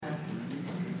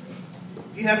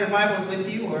If you have your Bibles with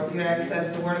you, or if you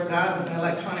access the Word of God with an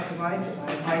electronic device,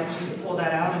 I invite you to pull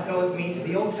that out and go with me to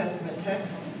the Old Testament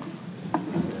text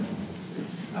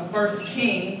of 1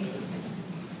 Kings,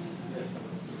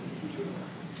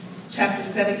 chapter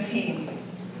 17.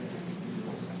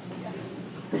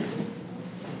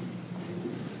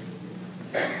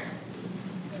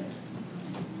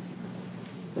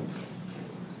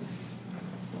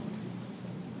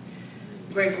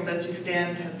 Grateful that you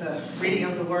stand at the reading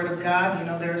of the Word of God. You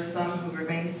know, there are some who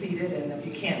remain seated, and if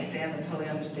you can't stand, I totally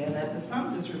understand that. But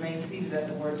some just remain seated at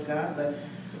the Word of God. But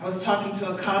I was talking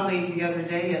to a colleague the other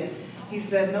day, and he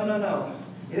said, no.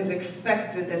 It is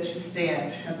expected that you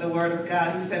stand at the Word of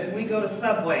God. He said, when we go to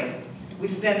Subway, we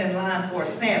stand in line for a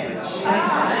sandwich. All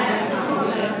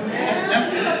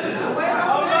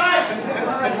right.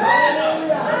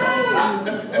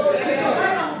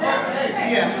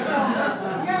 Yeah.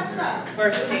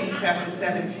 1 Kings chapter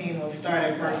 17, we'll start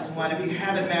at verse 1. If you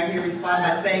haven't, may I hear you respond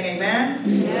by saying amen?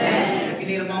 Amen. If you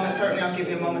need a moment, certainly I'll give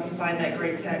you a moment to find that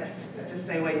great text. Just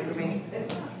say, wait for me.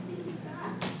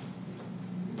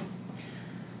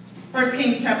 1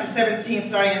 Kings chapter 17,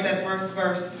 starting at that first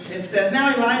verse, it says,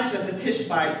 Now Elijah the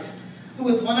Tishbite, who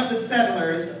was one of the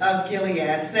settlers of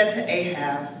Gilead, said to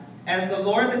Ahab, As the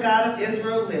Lord the God of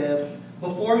Israel lives,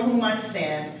 before whom I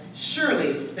stand,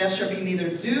 surely there shall be neither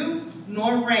dew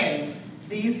nor rain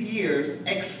these years,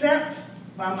 except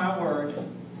by my word.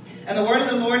 And the word of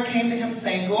the Lord came to him,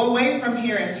 saying, Go away from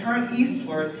here and turn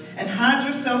eastward, and hide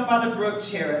yourself by the brook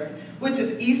Cherith, which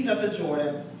is east of the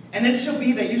Jordan. And it shall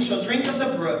be that you shall drink of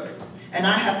the brook, and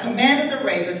I have commanded the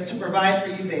ravens to provide for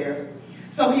you there.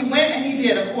 So he went and he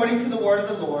did according to the word of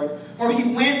the Lord, for he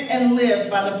went and lived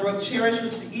by the brook Cherith,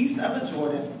 which is east of the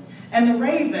Jordan. And the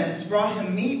ravens brought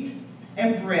him meat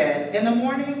and bread in the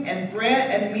morning, and bread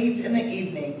and meat in the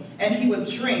evening, and he would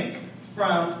drink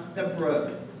from the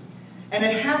brook. And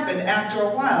it happened after a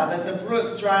while that the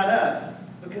brook dried up,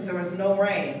 because there was no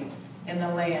rain in the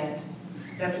land.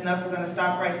 That's enough. We're going to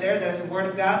stop right there. That is the word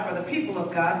of God for the people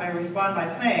of God. May respond by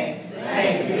saying,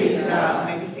 Thanks be to God.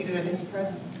 May be seated in his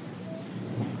presence.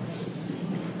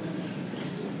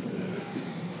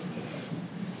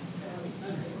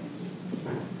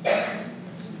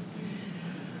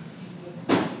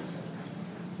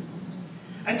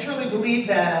 I truly believe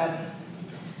that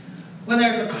when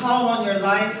there's a call on your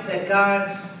life, that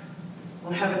God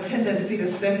will have a tendency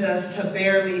to send us to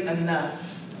barely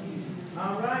enough.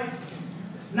 All right.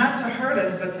 Not to hurt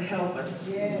us, but to help us.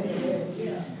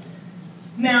 Yeah.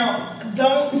 Now,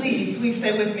 don't leave. Please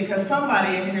stay with me, because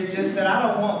somebody in here just said, I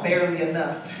don't want barely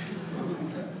enough.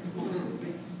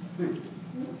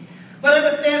 But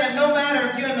understand that no matter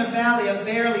if you're in the valley of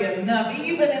barely enough,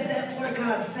 even if that's where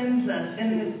God sends us,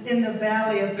 in the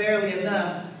valley of barely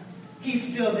enough,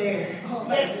 he's still there.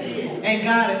 And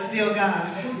God is still God.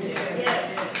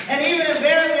 And even if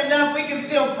barely enough, we can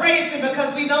still praise him,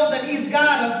 because we know that he's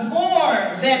God of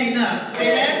more than enough.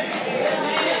 Amen?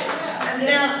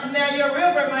 Now your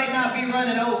river might not be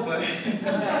running over.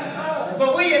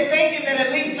 But we are thinking that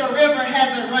at least your river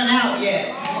hasn't run out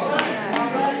yet.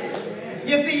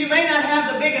 You see, you may not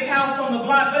have the biggest house on the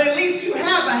block, but at least you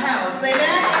have a house.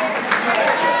 Amen?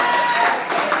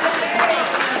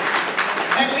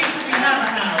 At least we have a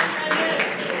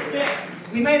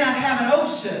house. We may not have an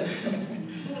ocean.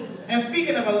 And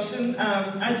speaking of ocean,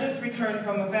 I just returned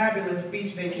from a fabulous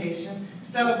beach vacation,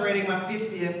 celebrating my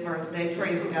 50th birthday.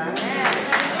 Praise God.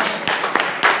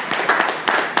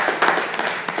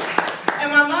 And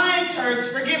my mind, church,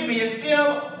 forgive me, is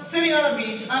still sitting on the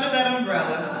beach under that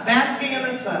umbrella, basking in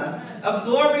the sun,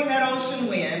 absorbing that ocean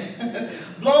wind,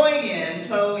 blowing in.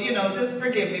 So, just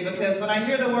forgive me, because when I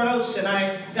hear the word ocean,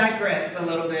 I digress a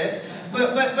little bit.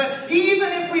 But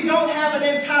even if we don't have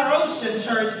an entire ocean,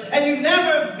 church, and you've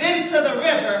never been to the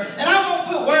river, and I won't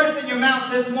put words in your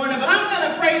mouth this morning, but I'm going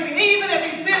to praise him even if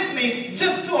he sends me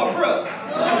just to a brook.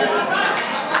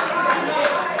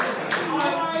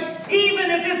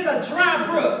 Even if it's a dry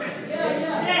brook.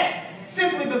 Yes.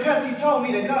 Simply because he told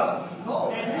me to go.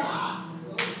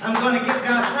 I'm going to give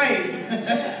God praise.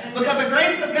 Because the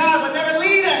grace of God will never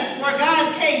lead us where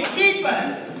God can't keep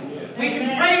us. We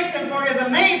can praise him for his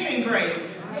amazing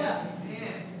grace.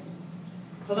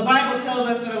 So the Bible tells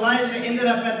us that Elijah ended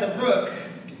up at the brook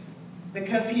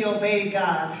because he obeyed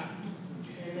God.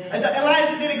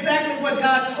 Elijah did exactly what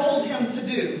God told him to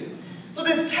do. So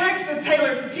this text is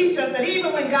tailored to teach us that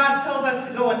even when God tells us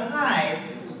to go and hide,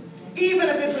 even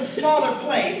if it's a smaller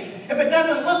place, if it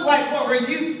doesn't look like what we're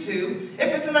used to, if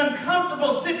it's an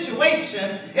uncomfortable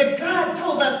situation, if God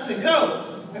told us to go,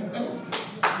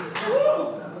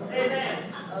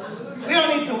 we don't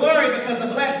need to worry, because the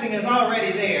blessing is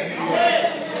already there.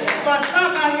 So I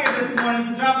stopped by here this morning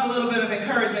to drop a little bit of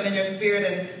encouragement in your spirit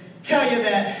and tell you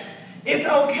that it's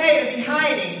okay to be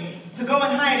hiding, to go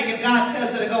in hiding if God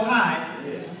tells you to go hide.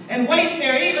 And wait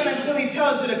there even until he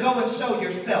tells you to go and show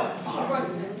yourself.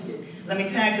 Let me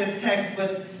tag this text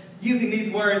with using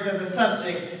these words as a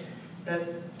subject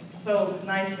that's so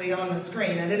nicely on the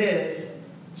screen, and it is,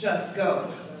 just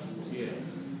go.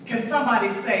 Can somebody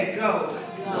say go?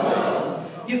 Go.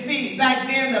 You see, back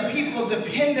then the people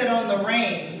depended on the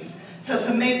rains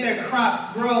to make their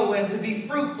crops grow and to be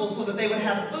fruitful so that they would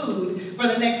have food for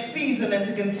the next season and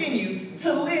to continue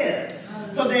to live.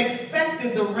 So they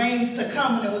expected the rains to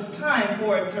come when it was time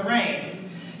for it to rain.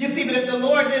 You see, but if the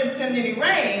Lord didn't send any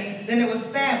rain, then it was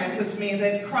famine, which means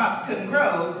that crops couldn't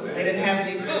grow. They didn't have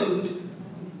any food.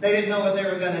 They didn't know what they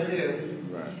were going to do.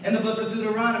 In the book of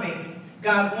Deuteronomy,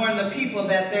 God warned the people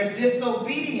that their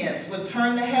disobedience would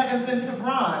turn the heavens into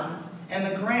bronze and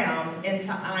the ground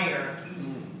into iron.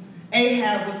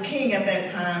 Ahab was king at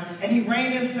that time, and he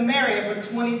reigned in Samaria for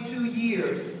 22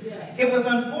 years. It was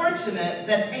unfortunate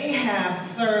that Ahab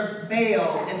served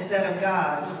Baal instead of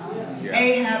God.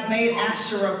 Ahab made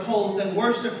Asherah poles and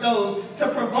worshipped those to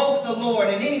provoke the Lord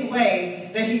in any way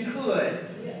that he could.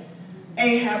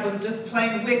 Ahab was just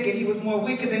plain wicked. He was more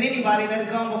wicked than anybody that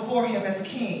had gone before him as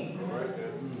king.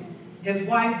 His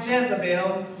wife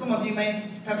Jezebel, some of you may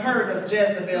have heard of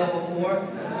Jezebel before.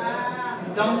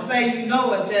 Don't say you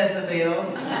know a Jezebel.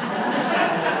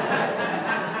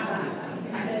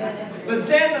 But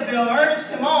Jezebel urged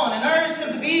him on and urged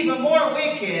him to be even more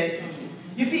wicked.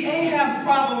 You see, Ahab's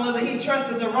problem was that he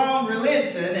trusted the wrong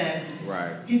religion, and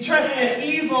he trusted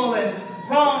evil and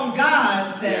wrong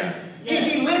gods, and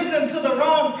he listened to the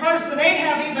wrong person.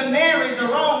 Ahab even married the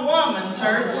wrong woman,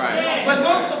 church. But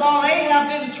most of all, Ahab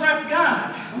didn't trust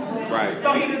God.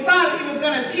 So he decided he was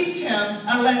going to teach him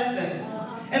a lesson.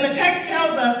 And the text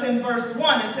tells us in verse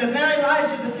 1, it says, Now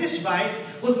Elijah the Tishbite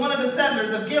was one of the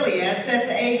settlers of Gilead, said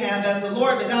to Ahab, As the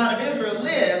Lord, the God of Israel,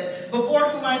 lives, before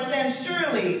whom I stand,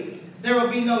 surely there will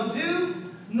be no dew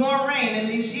nor rain in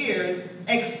these years,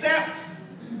 except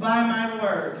by my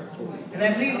word. And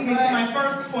that leads me to my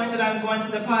first point that I'm going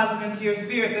to deposit into your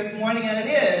spirit this morning, and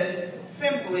it is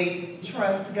simply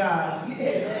trust God.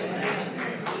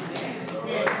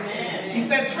 He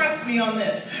said, trust me on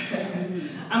this.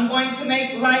 I'm going to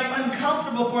make life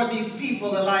uncomfortable for these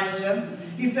people, Elijah.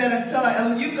 He said,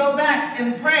 until you go back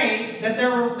and pray that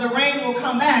the rain will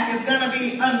come back, it's going to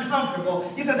be uncomfortable.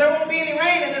 He said, there won't be any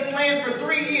rain in this land for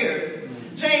 3 years.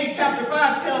 James chapter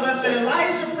 5 tells us that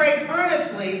Elijah prayed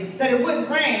earnestly that it wouldn't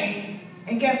rain,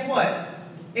 and guess what?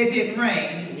 It didn't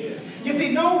rain. You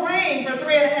see, no rain for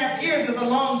 3.5 years is a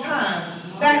long time.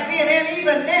 Back then and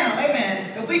even now,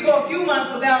 amen. If we go a few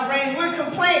months without rain, we're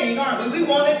complaining, aren't we? We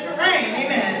want it to rain,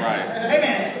 amen.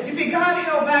 Amen. You see, God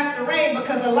held back the rain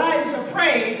because Elijah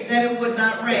prayed that it would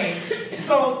not rain.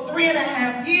 So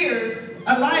 3.5 years,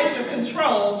 Elijah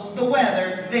controlled the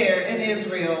weather there in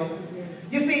Israel.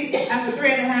 You see, after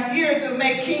 3.5 years, it would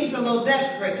make kings a little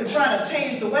desperate to try to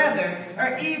change the weather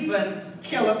or even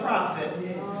kill a prophet.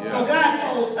 So God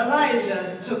told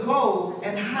Elijah to go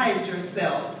and hide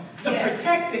yourself, to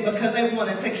protect him because they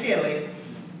wanted to kill him.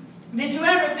 Did you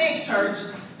ever think, church,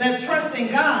 that trusting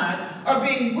God or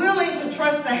being willing to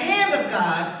trust the hand of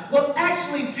God will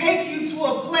actually take you to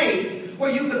a place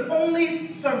where you could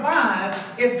only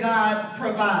survive if God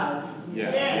provides?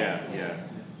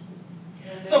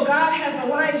 So God has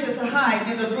Elijah to hide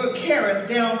near the brook Kerith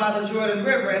down by the Jordan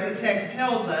River, as the text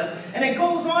tells us. And it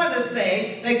goes on to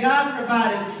say that God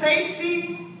provided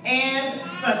safety and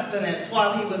sustenance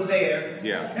while he was there.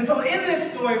 And so in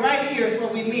this story right here is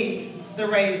where we meet the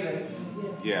ravens.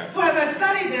 So as I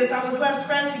studied this, I was left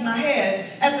scratching my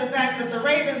head at the fact that the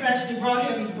ravens actually brought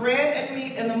him bread and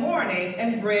meat in the morning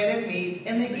and bread and meat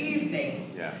in the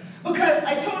evening. Because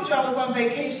I told you I was on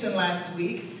vacation last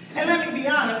week. And let me be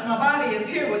honest, my body is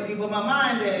here with me, but my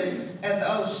mind is at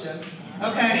the ocean.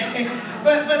 Okay?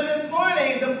 But this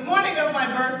morning, the morning of my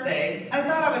birthday, I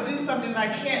thought I would do something that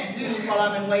I can't do while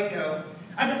I'm in Waco.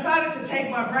 I decided to take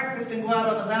my breakfast and go out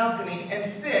on the balcony and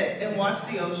sit and watch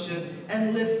the ocean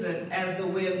and listen as the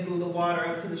wind blew the water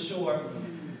up to the shore.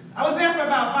 I was there for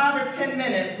about 5 or 10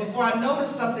 minutes before I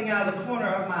noticed something out of the corner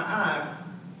of my eye.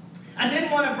 I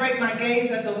didn't want to break my gaze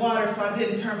at the water, so I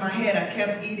didn't turn my head. I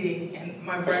kept eating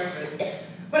my breakfast.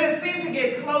 But it seemed to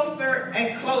get closer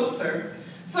and closer.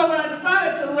 So when I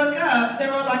decided to look up,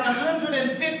 there were like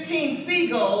 115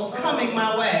 seagulls coming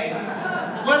my way.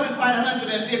 It wasn't quite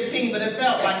 115, but it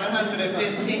felt like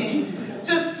 115.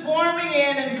 Just swarming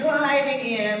in and gliding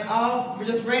in, all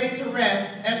just ready to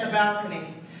rest at the balcony.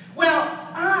 Well,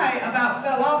 I about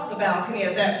fell off the balcony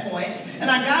at that point,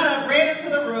 and I got up, ran into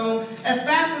the room,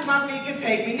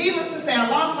 take me. Needless to say, I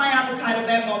lost my appetite at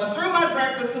that moment, threw my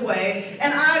breakfast away,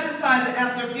 and I decided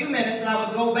after a few minutes that I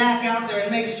would go back out there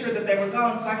and make sure that they were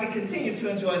gone so I could continue to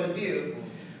enjoy the view.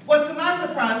 Well, to my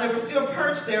surprise, they were still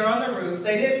perched there on the roof.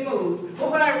 They didn't move. But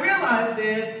what I realized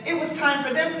is it was time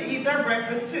for them to eat their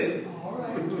breakfast too.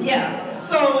 Yeah.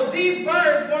 So these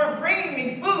birds weren't bringing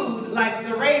me food like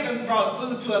the ravens brought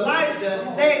food to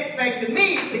Elijah. They expected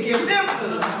me to give them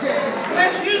food. So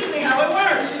that's usually how it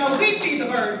works. You know, we feed the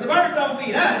birds. The birds don't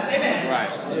feed us. Amen.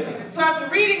 Right. So after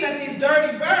reading that these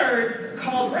dirty birds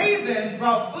called ravens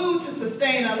brought food to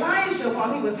sustain Elijah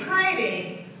while he was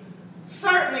hiding,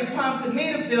 certainly prompted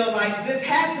me to feel like this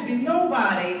had to be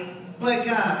nobody but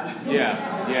God.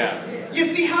 Yeah. You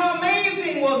see, how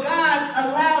amazing will God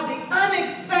allow the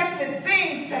unexpected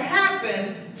things to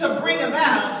happen to bring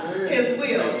about His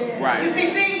will. Right. You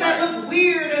see, things that look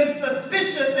weird and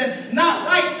suspicious and not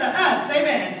right to us,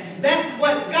 amen, that's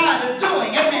what God is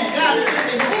doing, amen. God is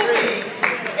really moving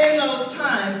in those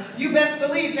times. You best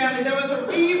believe, family, there was a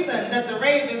reason that the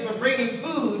ravens were bringing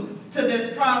food to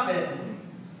this prophet.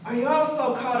 Are you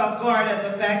also caught off guard at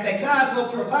the fact that God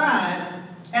will provide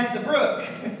at the brook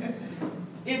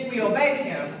if we obey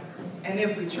Him and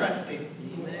if we trust Him?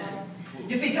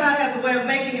 You see, God has a way of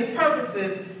making His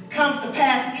purposes come to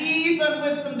pass even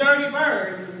with some dirty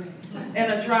birds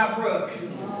and a dry brook.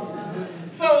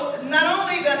 So not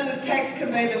only does this text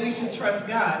convey that we should trust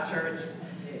God, church,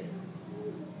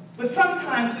 but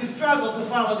sometimes we struggle to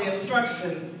follow the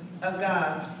instructions of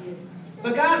God.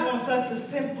 But God wants us to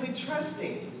simply trust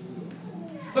Him.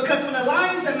 Because when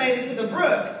Elijah made it to the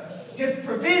brook, his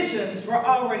provisions were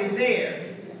already there.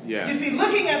 Yeah. You see,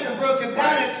 looking at the brook, if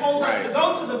God had told us to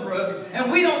go to the brook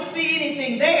and we don't see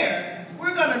anything there,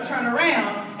 we're going to turn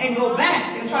around and go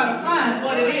back and try to find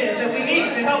what it is that we need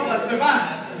to help us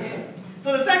survive.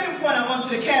 So the second point I want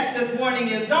you to catch this morning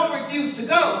is don't refuse to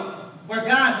go where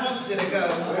God wants you to go.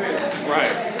 Right.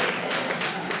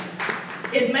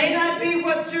 It may not be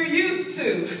what you're used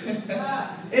to.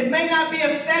 It may not be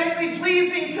aesthetically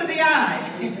pleasing to the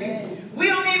eye. We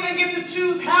don't even get to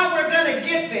choose how we're going to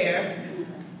get there.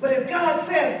 But if God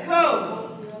says go,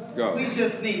 we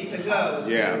just need to go.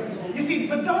 Yeah. You see,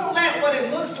 but don't let what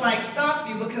it looks like stop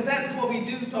you, because that's what we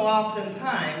do so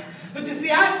oftentimes. But you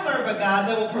see, I serve a God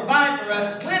that will provide for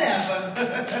us whenever,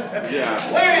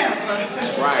 wherever,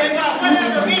 and by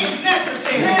whatever means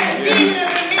necessary. Even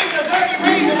if it means a dirty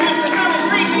raven has to come and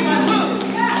bring me my food.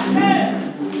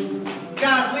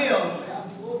 God will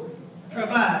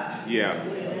provide. Yeah.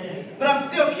 But I'm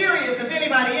still curious if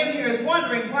anybody in here is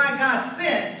wondering why God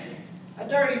sent a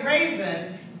dirty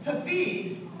raven to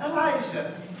feed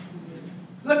Elijah.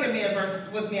 Look at me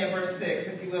with me at verse 6,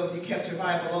 if you will, if you kept your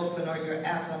Bible open or your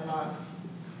app unlocked.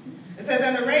 It says,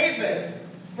 and the raven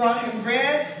brought him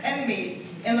bread and meat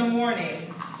in the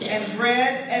morning, and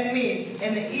bread and meat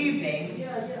in the evening,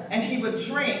 and he would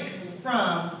drink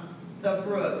from the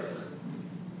brook.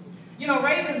 You know,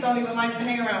 ravens don't even like to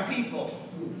hang around people,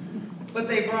 but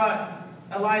they brought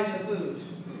Elijah food.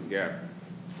 Yeah.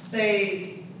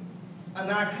 They are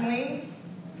not clean.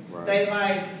 Right. They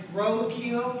like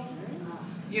roadkill.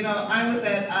 You know, I was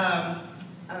at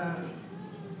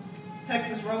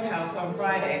Texas Roadhouse on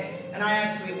Friday, and I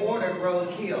actually ordered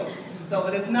roadkill. So,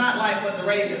 but it's not like what the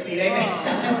ravens eat, amen?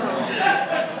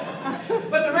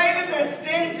 But the ravens are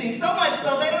stingy, so much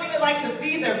so they don't even like to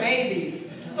feed their babies.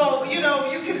 So, you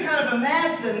know, you can kind of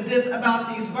imagine this about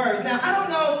these birds. Now, I don't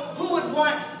know who would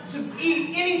want to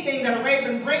eat anything that a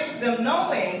raven brings to them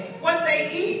knowing what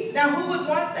they eat. Now, who would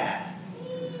want that?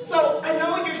 So I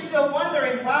know you're still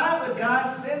wondering, why would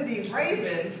God send these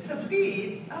ravens to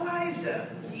feed Elijah?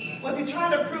 Was he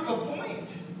trying to prove a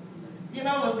point? You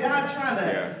know, was God trying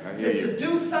to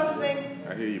do something?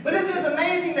 I hear you. But isn't it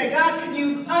amazing that God can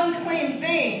use unclean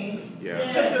things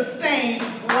to sustain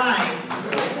life?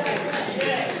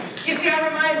 You see, I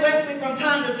remind Wesley from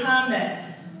time to time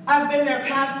that I've been their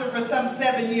pastor for some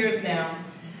 7 years now.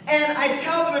 And I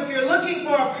tell them, if you're looking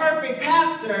for a perfect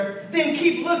pastor, then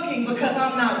keep looking, because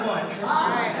I'm not one.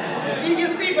 You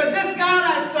see, but this God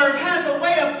I serve has a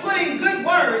way of putting good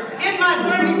words in my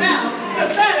dirty mouth to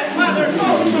satisfy their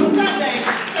souls from Sunday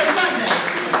to Sunday.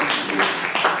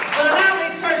 But allow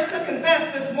me, church, to confess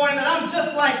this morning that I'm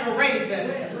just like a raven.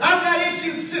 I've got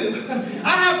issues too.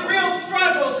 I have real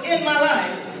struggles in my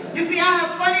life. You see, I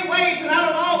have funny ways, and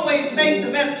I don't always make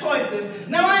the best choices.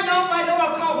 Now, I know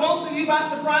I've caught most of you by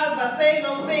surprise by saying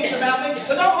those things about me,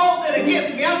 but don't hold it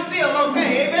against me. I'm still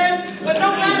okay, amen? But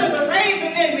no matter the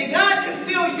raven in me, God can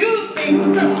still use me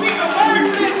to speak a word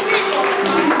to His people.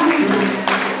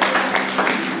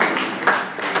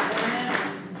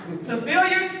 To fill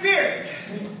your spirit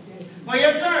for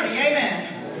your journey, amen?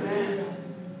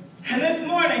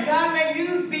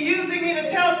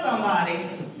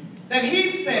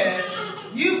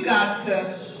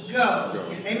 got to go.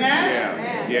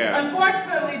 Amen? Yeah.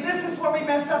 Unfortunately, this is where we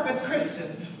mess up as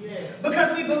Christians.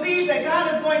 Because we believe that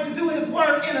God is going to do his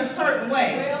work in a certain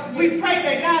way. We pray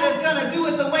that God is going to do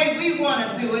it the way we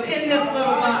want to do it in this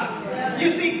little box.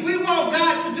 You see, we want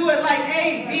God to do it like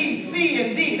A, B, C,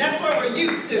 and D. That's what we're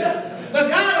used to. But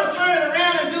God will turn it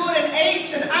around and do it in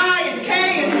H and I and K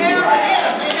and L and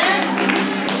M. Amen?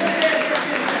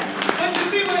 But you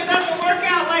see, when it doesn't work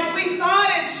out like we thought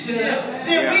it should,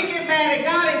 then we get mad at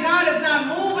God, and God is not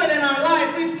moving in our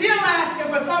life. We still asking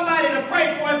for somebody to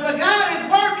pray for us, but God is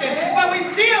working, but we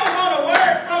still want a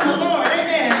word from the Lord.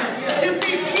 Amen. You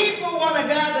see, people want a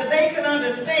God that they can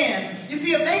understand. You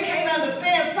see, if they can't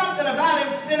understand something about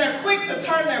him, then they're quick to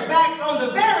turn their backs on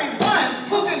the very one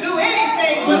who can do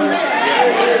anything but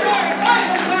fail. The very one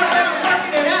who's already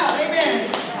working it out. Amen.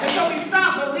 And so we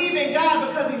stop believing God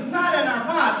because he's not in our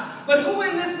box. But who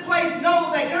in this place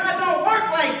knows that God don't work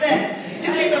like that?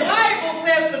 You see, the Bible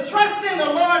says to trust in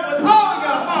the Lord with all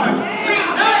your heart. Lean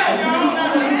not on your own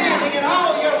understanding, in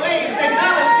all your ways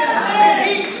acknowledge him, and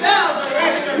he shall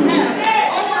direct your path.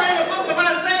 Over in the book of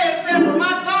Isaiah it says, for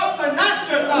my thoughts are not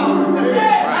your thoughts.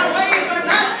 My ways are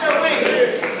not your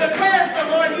ways, declares the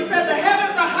Lord. He says the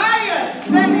heavens are higher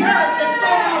than the earth, and so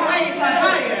my ways are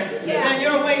higher than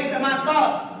your ways, and my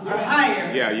thoughts are higher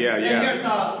than your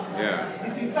thoughts. You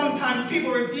see, sometimes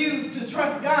people refuse to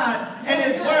trust God and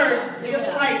his word,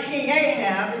 just like King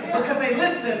Ahab, because they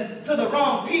listen to the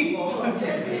wrong people.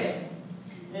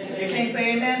 You can't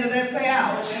say amen to that, say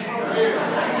ouch.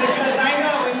 Because I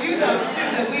know, and you know too,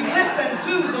 that we listen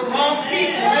to the wrong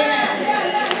people. Amen.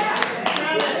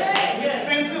 We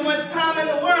spend too much time in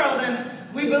the world, and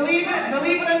we believe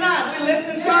it or not, we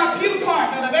listen to our pew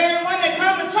partner, the very one that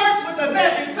come to church with us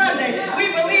every Sunday.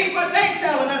 We believe what they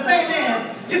telling us.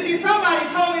 Amen. You see, somebody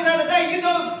told me the other day,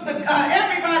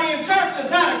 everybody in church is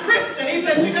not a Christian. He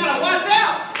said, you got to watch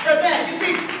out for that. You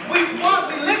see, we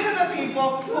listen to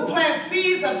people who plant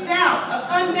seeds of doubt, of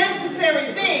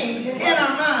unnecessary things in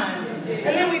our mind.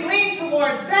 And then we lean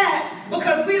towards that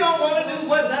because we don't want to do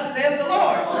what thus says the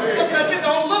Lord. Because it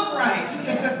don't look right.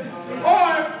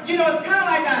 Or, it's kind of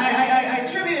like I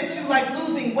attribute it to like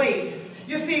losing weight.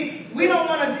 You see, we don't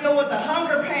want to deal with the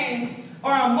hunger pains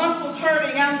or our muscles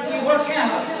hurting after we work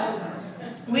out.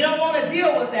 We don't want to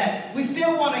deal with that. We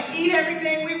still want to eat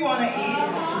everything we want to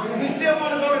eat. We still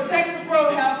want to go to Texas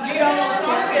Roadhouse and eat all those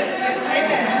soft biscuits.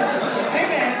 Amen.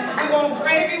 Amen. We want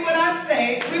gravy with our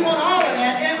steak. We want all of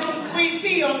that and some sweet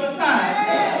tea on the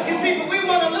side. You see, but we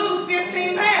want to lose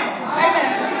 15 pounds.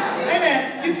 Amen.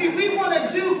 Amen. You see, we want to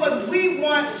do what we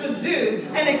want to do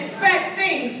and expect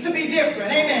things to be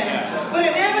different. Amen. But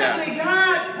inevitably,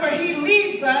 God, where he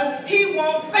leads us, he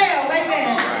won't fail.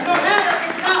 Amen. No matter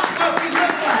it's not what we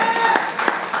look like.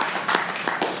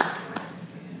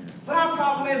 But our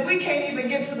problem is we can't even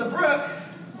get to the brook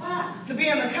to be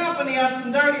in the company of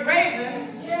some dirty ravens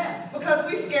because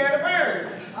we scared of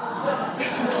birds.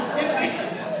 You see,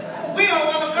 we don't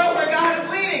want to go where God is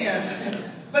leading us.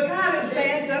 But God is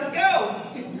saying, just go.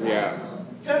 Yeah.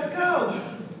 Just go.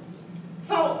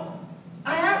 So,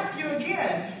 I ask you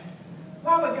again,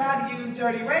 why would God use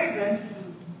dirty ravens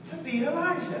to feed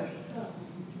Elijah?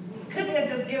 Couldn't he have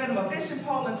just given him a fishing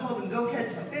pole and told him to go catch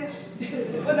some fish?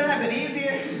 Wouldn't that have been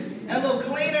easier and a little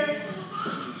cleaner?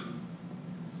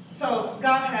 So,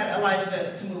 God had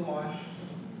Elijah to move on.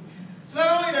 So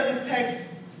not only does this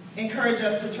text encourage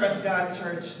us to trust God,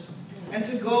 church, and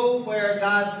to go where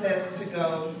God says to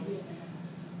go,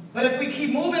 but if we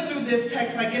keep moving through this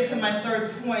text, I get to my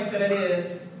third point, and it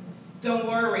is, don't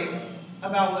worry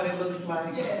about what it looks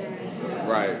like.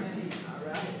 Right.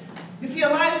 You see,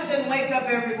 Elijah didn't wake up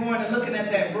every morning looking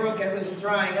at that brook as it was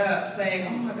drying up, saying,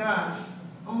 oh my gosh,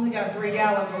 I only got 3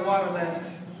 gallons of water left.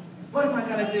 What am I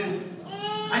going to do?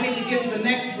 I need to get to the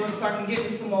next brook so I can get me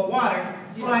some more water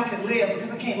so I can live, because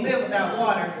I can't live without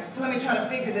water. So let me try to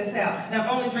figure this out. Now,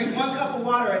 if I only drink 1 cup of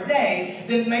water a day,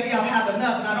 then maybe I'll have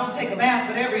enough, and I don't take a bath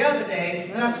but every other day,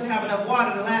 then I should have enough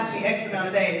water to last me X amount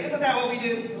of days. Isn't that what we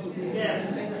do?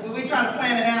 Yes. We try to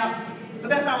plan it out, but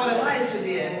that's not what Elisha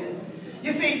did.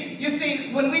 You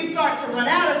see, when we start to run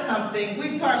out of something, we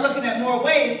start looking at more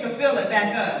ways to fill it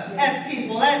back up. As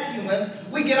people, as humans,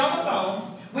 we get on the phone,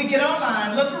 we get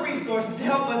online, look for resources to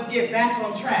help us get back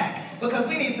on track, because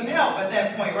we need some help at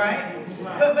that point, right?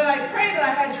 But I pray that I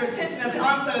had your attention at the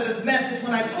onset of this message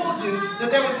when I told you that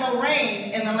there was no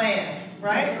rain in the land,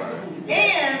 right?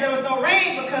 And there was no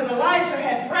rain because Elijah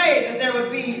had prayed that there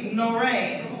would be no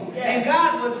rain. And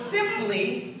God was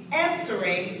simply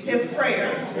answering his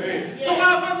prayer. So what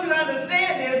I want you to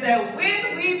understand is that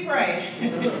when we pray,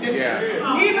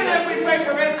 even if we pray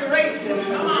for restoration,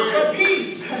 for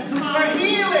peace, for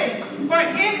healing,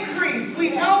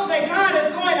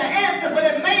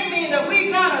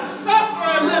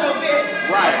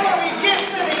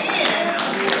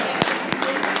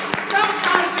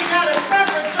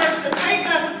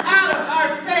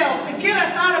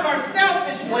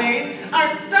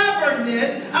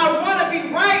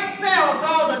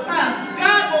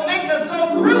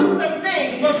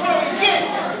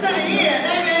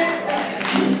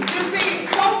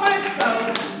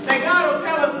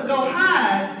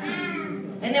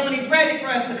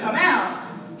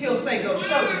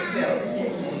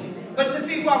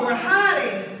 see, while we're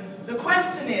hiding, the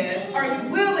question is, are you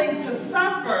willing to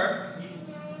suffer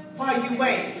while you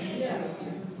wait?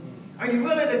 Are you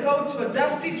willing to go to a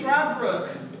dusty, dry brook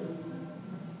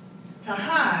to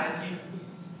hide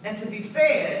and to be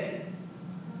fed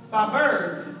by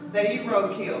birds that eat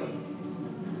roadkill?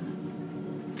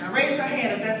 Now raise your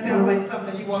hand if that sounds like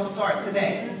something you want to start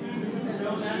today.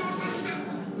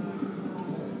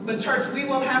 But church, we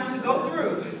will have to go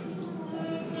through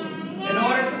in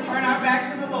order to turn our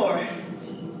back to the Lord.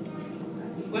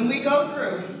 When we go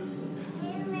through,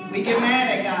 we get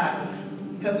mad at God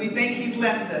because we think he's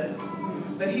left us.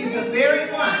 But he's the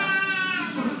very one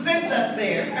who sent us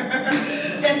there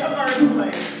in the first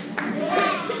place.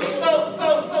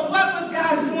 So what was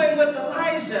God doing with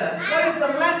Elijah? What is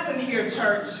the lesson here,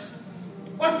 church?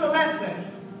 What's the lesson,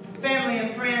 family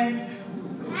and friends?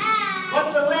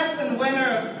 What's the lesson, winner,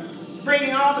 of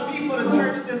bringing all the people to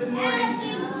church this morning?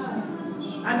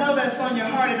 I know that's on your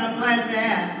heart, and I'm glad you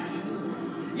asked.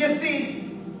 You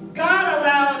see, God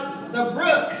allowed the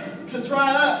brook to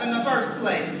dry up in the first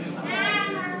place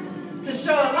to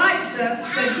show Elijah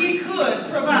that he could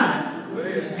provide.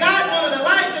 God wanted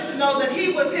Elijah to know that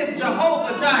he was his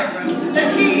Jehovah Jireh,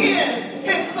 that he is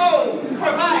his sole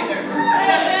provider.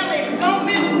 Now, family, don't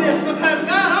miss this, because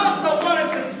God also wanted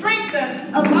to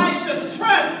strengthen Elijah's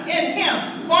trust in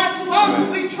him. Far too often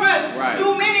we trust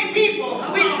too many people.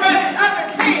 We trust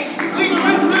other kings. We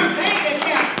trust our bank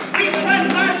account. We trust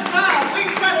our job. We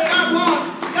trust our boss.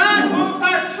 God wants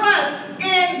our trust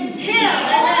in him.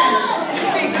 Amen. You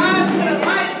see, God put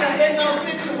Elijah in those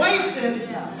situations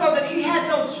so that he had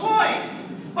no choice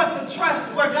but to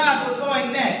trust where God was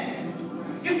going next.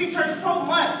 You see, church, so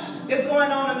much is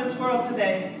going on in this world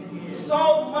today.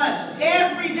 So much.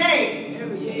 Every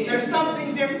day, there's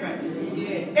something different.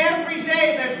 Every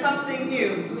day, there's something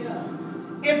new.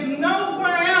 If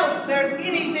nowhere else there's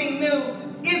anything new,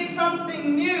 it's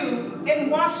something new in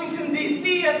Washington,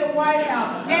 D.C. at the White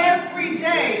House. Every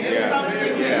day, there's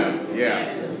something new.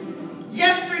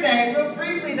 Yesterday, real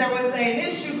briefly, there was an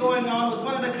issue going on with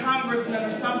one of the congressmen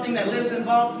or something that lives in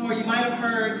Baltimore. You might have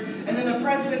heard. And then the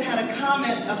president had a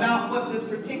comment about what this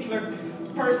particular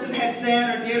person had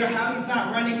said or did, or how he's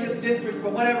not running his district for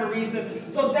whatever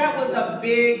reason. So that was a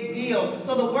big deal.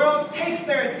 So the world takes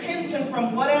their attention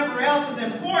from whatever else is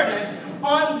important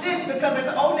on this, because they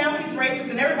say, oh, now he's racist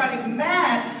and everybody's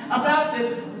mad about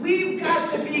this. We've got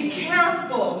to be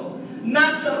careful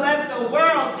not to let the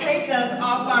world take us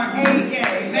off our A game.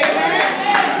 Amen?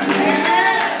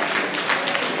 Amen?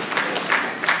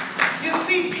 You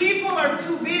see, people are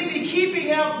too busy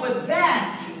keeping up with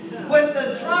that, with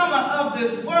the drama of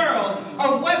this world,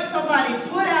 or what somebody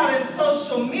put out in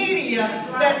social media,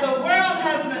 that the world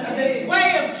has this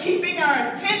way of keeping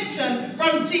our attention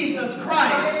from Jesus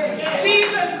Christ.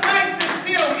 Jesus Christ is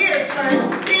still here, church.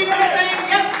 He's the same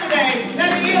yesterday,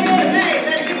 that he is today,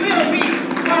 that he will be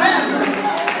forever.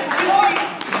 You see,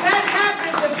 that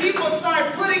happens when people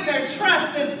start putting their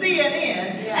trust in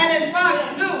CNN and in Fox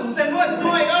News and what's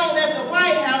going on at the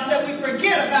White House, that we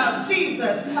forget about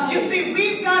Jesus. You see,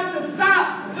 we've got to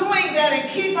stop doing that and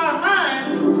keep our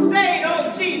minds stayed on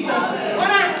Jesus. When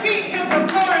our feet hit the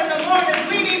floor in the morning,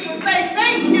 we need to say,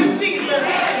 thank you, Jesus.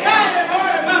 God has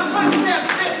ordered my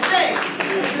footsteps this day.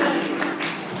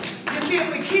 You see, if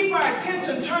we keep our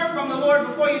attention turned from the Lord,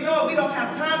 before you know it, we don't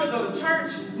have time to go to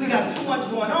church. We got too much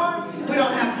going on. We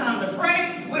don't have time to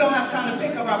pray. We don't have time to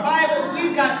pick up our Bibles.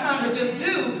 We've got time to just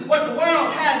do what the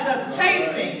world has us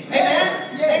chasing. Amen?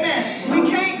 Amen. We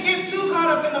can't get too caught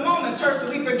up in the moment, church, that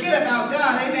we forget about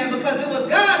God. Amen? Because it was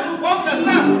God who woke us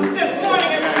up this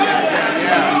morning in the first place.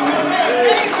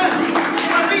 Gave us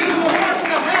a reasonable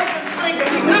portion of health and strength.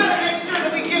 And we got to make sure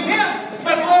that we give him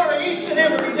the glory each and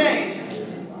every day.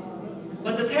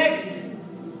 But the text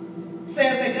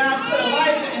says that God put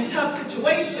Elijah in tough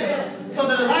situations so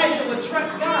that Elijah would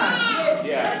trust God.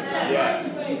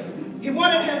 He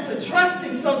wanted him to trust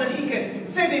him so that he could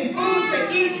send him food to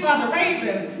eat by the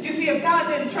ravens. You see, if God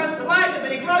didn't trust Elijah,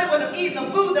 then he probably wouldn't have eaten the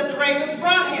food that the ravens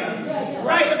brought him.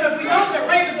 Right? Because we know that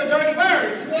ravens are dirty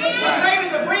birds. But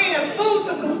ravens are bringing us food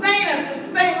to sustain us, to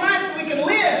sustain life so we can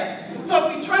live. So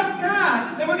if we trust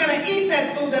God, then we're going to eat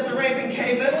that food that the raven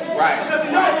gave us. Right. Because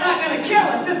we know it's not going to kill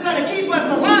us. It's going to keep us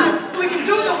alive so we can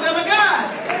do the will of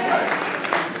God. Right.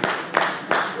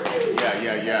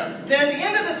 Then at the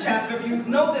end of the chapter, if you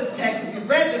know this text, if you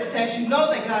read this text, you know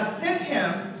that God sent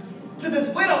him to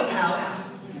this widow's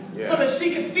house so that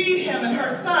she could feed him and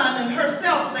her son and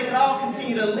herself so they could all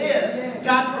continue to live.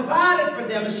 God provided for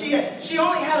them. And she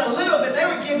only had a little bit. They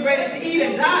were getting ready to eat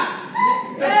and die.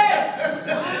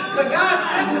 But God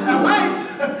sent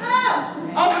Elisha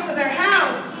over to their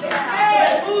house so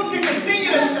that food could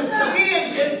continue to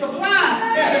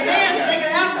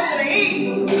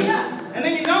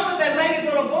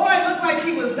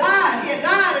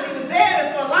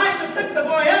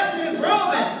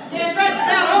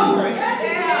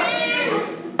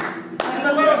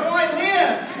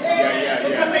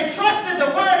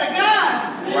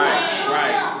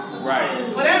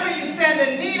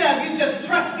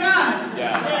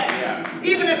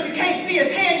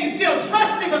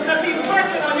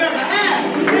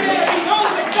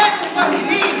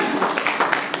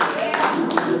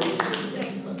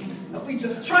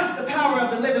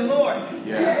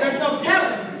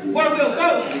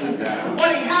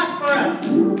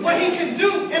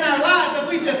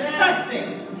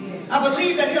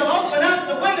believe that he'll open up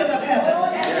the windows of heaven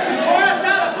and pour us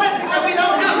out a blessing that we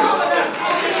don't have room enough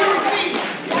to receive.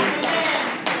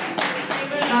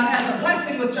 God has a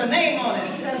blessing with your name on it.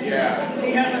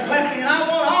 He has a blessing, and I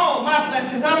want all my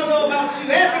blessings. I don't know about you.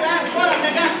 Every last one of them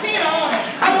that got Tina on it.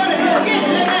 I want to go get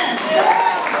it. Amen.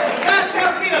 God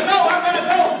tells me to go. I'm going to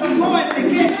go because I'm going to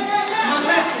get my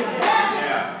blessing.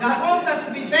 God wants us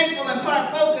to be thankful and put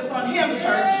our focus on him,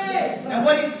 church, and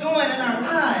what he's doing in our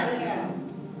lives.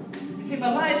 You see, if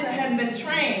Elijah hadn't been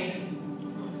trained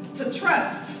to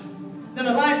trust, then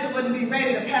Elijah wouldn't be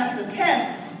ready to pass the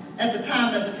test at the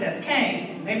time that the test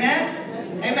came.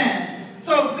 Amen? Amen.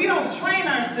 So if we don't train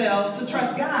ourselves to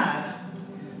trust God,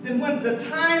 then when the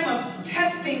time of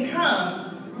testing comes,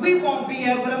 we won't be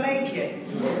able to make it.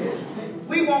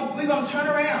 We're going to turn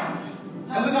around.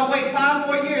 And we're going to wait 5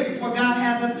 more years before God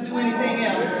has us to do anything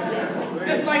else.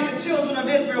 Just like the children of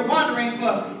Israel wandering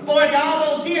for 40,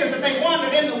 all those years that they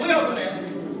wandered in the wilderness,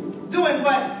 doing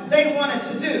what they wanted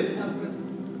to do.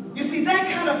 You see, that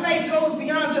kind of faith goes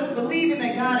beyond just believing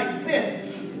that God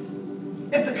exists.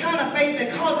 It's the kind of faith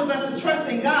that causes us to trust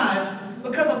in God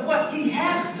because of what he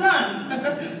has done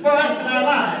for us in our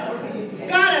lives.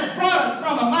 God has brought us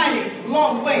from a mighty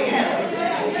long way, hasn't he?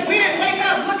 We didn't wake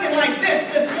up looking like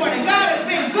this morning. God has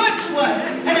been good to us.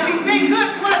 And if he's been good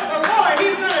to us before,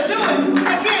 he's going to do it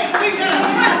again. So we got to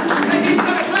trust that he's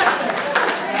going to bless us.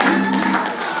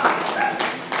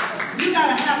 You got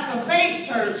to have some faith,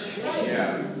 church.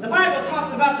 The Bible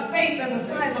talks about the faith as the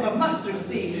size of a mustard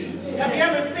seed. Have you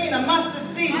ever seen a mustard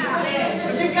seed?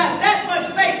 If you've got that much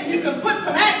faith, you can put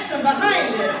some action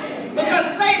behind it. Because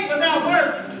faith without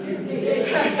works.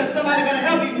 Somebody better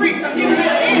help me preach. I'm getting ready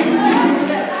to end.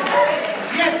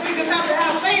 Yes, we just have to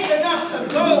have faith enough to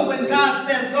go when God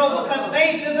says go, because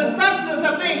faith is the substance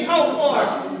of things hoped for,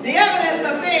 the evidence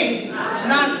of things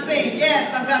not seen.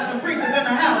 Yes, I've got some preachers in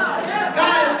the house.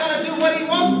 God is going to do what he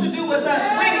wants to do with us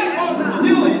when he wants to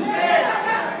do it.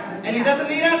 And he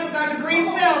doesn't need us with our degreed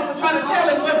selves to try to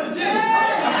tell him what to do.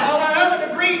 All our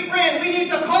other degreed friends, we need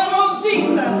to call on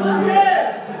Jesus.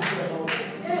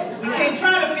 We can't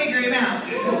try to figure him out.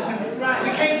 We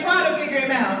can't try to figure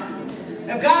him out.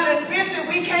 If God has bent it,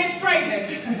 we can't straighten it.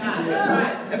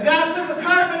 If God puts a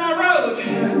curve in our road,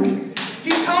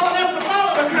 he's calling us to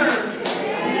follow the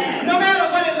curve. No matter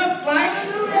what it looks like.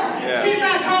 He's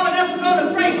not calling us to go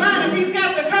the straight line. If he's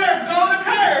got the curve, go the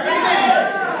curve. Amen.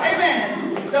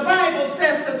 Amen. The Bible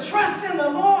says to trust in the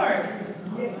Lord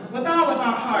with all of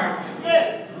our heart.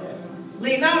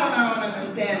 Lean not on our own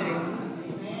understanding.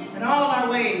 In all our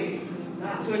ways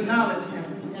to acknowledge him.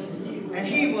 And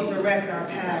he will direct our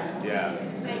paths.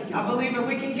 I believe if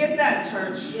we can get that,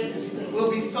 church,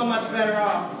 we'll be so much better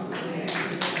off.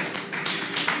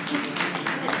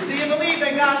 Do you believe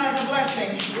that God has a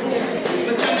blessing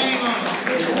with your name on it?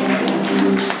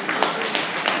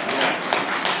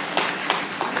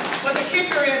 But the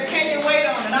kicker is, can you wait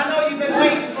on it? I know you've been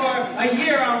waiting for a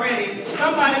year already.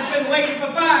 Somebody's been waiting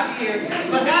for 5 years.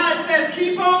 But God says,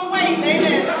 keep on waiting.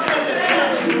 Amen.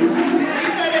 He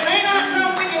said, it may not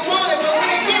come when you want it, but when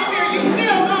it gets here, you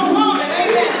still don't want it.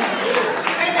 Amen.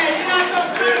 Amen. You're not going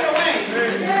to turn it away.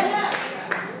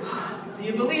 Do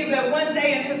you believe that one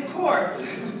day in his courts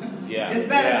is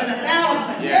better than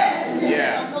 1,000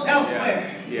 elsewhere?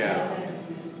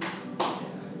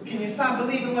 Can you stop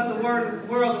believing what the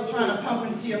world is trying to pump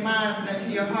into your minds and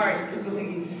into your hearts to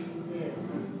believe?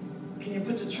 Can you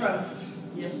put your trust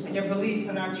and your belief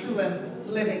in our true and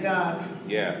living God?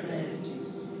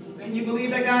 Can you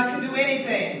believe that God can do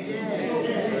anything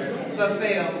but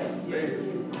fail?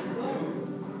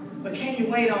 But can you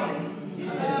wait on him?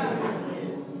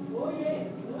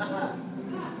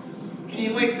 Can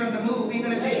you wait for him to move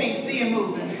even if you can't see him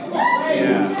moving?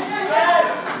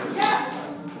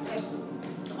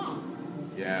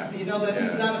 Do you know that if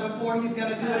he's done it before, he's going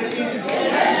to do it again?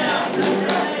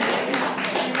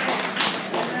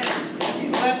 If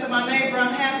he's blessing my neighbor,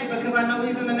 I'm happy because I know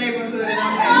he's in the neighborhood and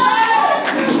I'm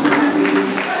happy.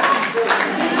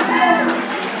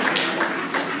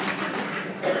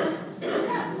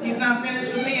 He's not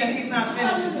finished with me and he's not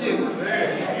finished with you.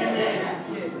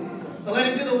 So let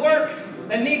him do the work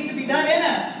that needs to be done in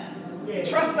us.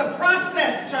 Trust the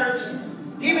process, church.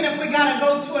 Even if we got to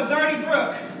go to a dirty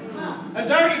brook. A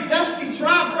dirty, dusty,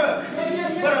 dry brook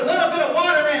with a little bit of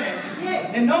water in it.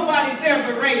 And nobody's there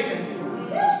but ravens.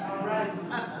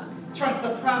 Trust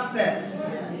the process.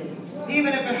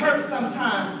 Even if it hurts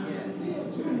sometimes.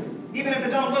 Even if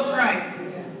it don't look right.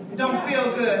 It don't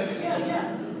feel good.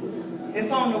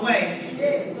 It's on the way.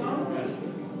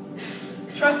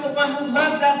 Trust the one who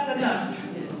loved us enough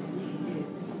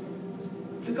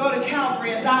to go to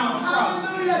Calvary and die on the cross.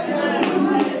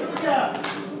 to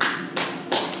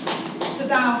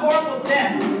die a horrible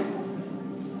death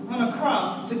on a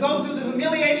cross, to go through the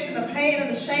humiliation, the pain, and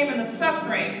the shame, and the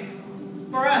suffering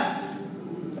for us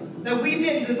that we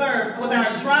didn't deserve with our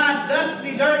dry,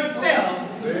 dusty, dirty selves.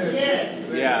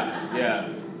 Yeah.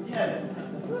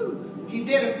 He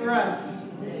did it for us.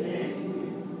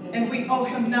 And we owe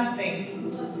him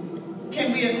nothing.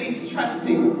 Can we at least trust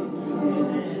him?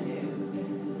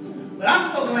 But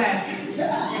I'm so glad.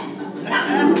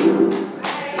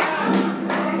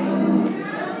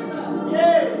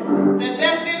 That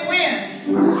death didn't win.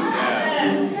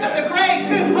 That the grave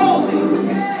couldn't hold him.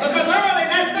 Because early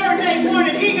that third day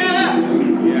morning, he got up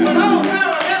with all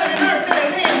power of heaven and earth in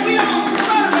his hand. We don't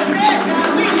serve a dead God.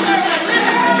 We serve a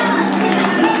living God.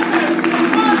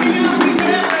 Far beyond we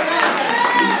could ever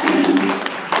imagine.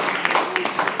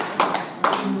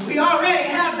 We already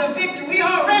have the victory. We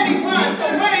already won. So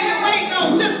what are you waiting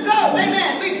on? Just go.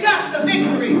 Amen. We've got the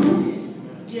victory.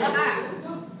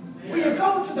 We are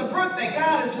going to the brook that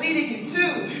God is leading you to.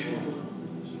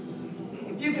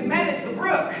 If you can manage the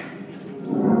brook,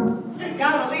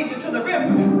 God will lead you to the river.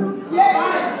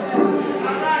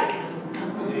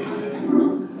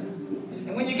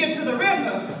 And when you get to the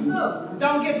river,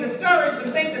 don't get discouraged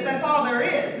and think that that's all there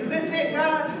is. Is this it,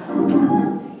 God?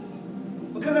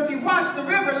 Because if you watch, the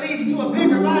river leads to a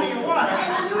bigger body of water.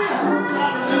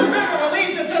 And the river will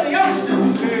lead you to the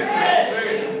ocean.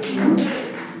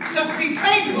 Just be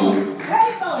faithful.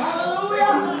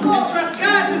 And trust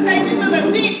God to take you to the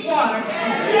deep waters.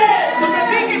 Because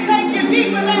he can take you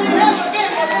deeper than you ever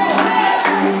been before.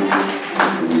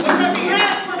 Because he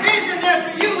has provision there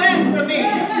for you and for me.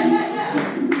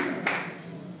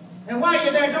 And while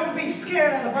you're there, don't be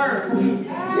scared of the birds.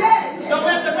 Don't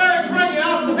let the birds run you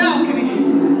off the balcony.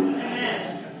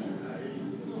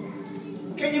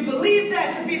 Can you believe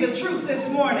that to be the truth this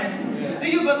morning? Do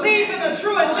you believe in the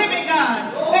true and living God?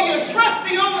 Do you trust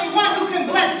the only one who can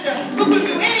bless you, who can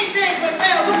do anything but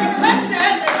fail, who can bless you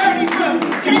at the dirty brook?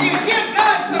 Can you give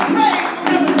God some praise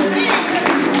because of the things that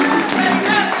he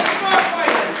has in store for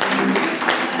you?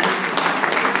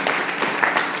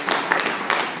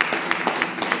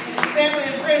 Family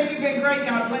and friends, you've been great.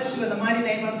 God bless you in the mighty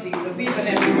name of Jesus, even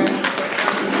everywhere.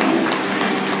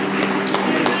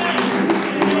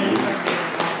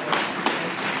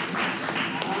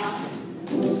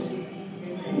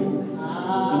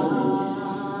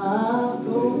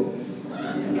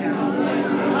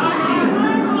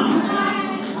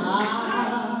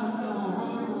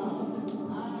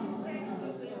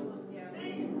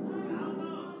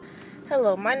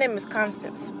 Hello, my name is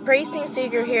Constance, praise team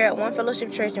speaker here at One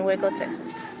Fellowship Church in Waco,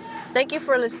 Texas. Thank you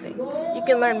for listening. You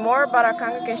can learn more about our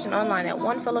congregation online at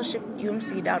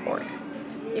onefellowshipumc.org.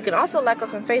 You can also like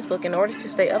us on Facebook in order to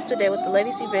stay up to date with the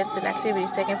latest events and activities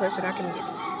taking place in our community.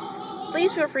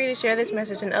 Please feel free to share this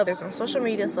message and others on social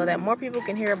media so that more people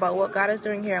can hear about what God is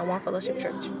doing here at One Fellowship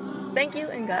Church. Thank you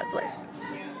and God bless.